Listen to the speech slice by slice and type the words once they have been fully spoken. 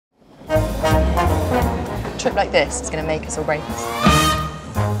trip like this is going to make us or break us.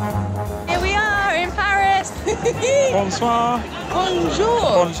 Here we are in Paris. Bonsoir.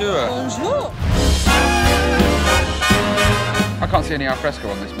 Bonjour. Bonjour. Bonjour. I can't see any al fresco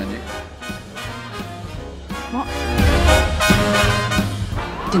on this menu. What?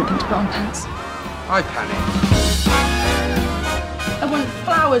 Didn't think to put on pants. I panicked. I want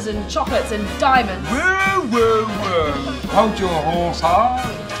flowers and chocolates and diamonds. Whoa, whoa, whoa. Hold your horse hard.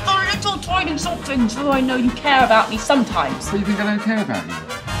 A little tiny something so I know you care about me sometimes. So you think I don't care about you?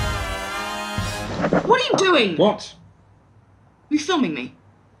 What are you doing? What? Are you filming me?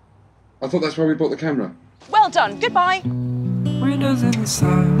 I thought that's why we bought the camera. Well done, goodbye. Windows in the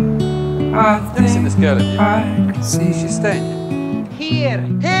sun. Never seen this girl, have you? I can see She's staying Here.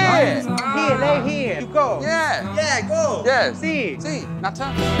 here. Here, lay here. You go. Yeah. Yeah, go. Yeah. Sì. Sì,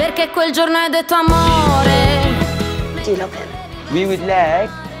 Nata. Perché quel giorno hai detto amore. Do you love him? We would like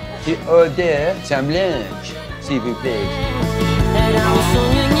to order some lunch, s'il vous plaît. Era un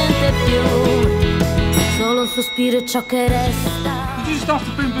sogno e niente più. Solo un sospiro e ciò che resta. Did you just have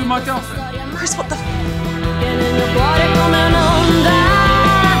to boom my girlfriend? Chris, what the f... Che nel mio cuore come un'onda.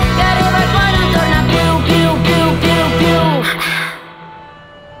 Che arriva e poi non torna più.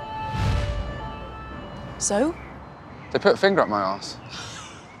 So? They put a finger up my arse.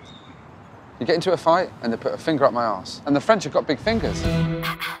 You get into a fight and they put a finger up my arse. And the French have got big fingers.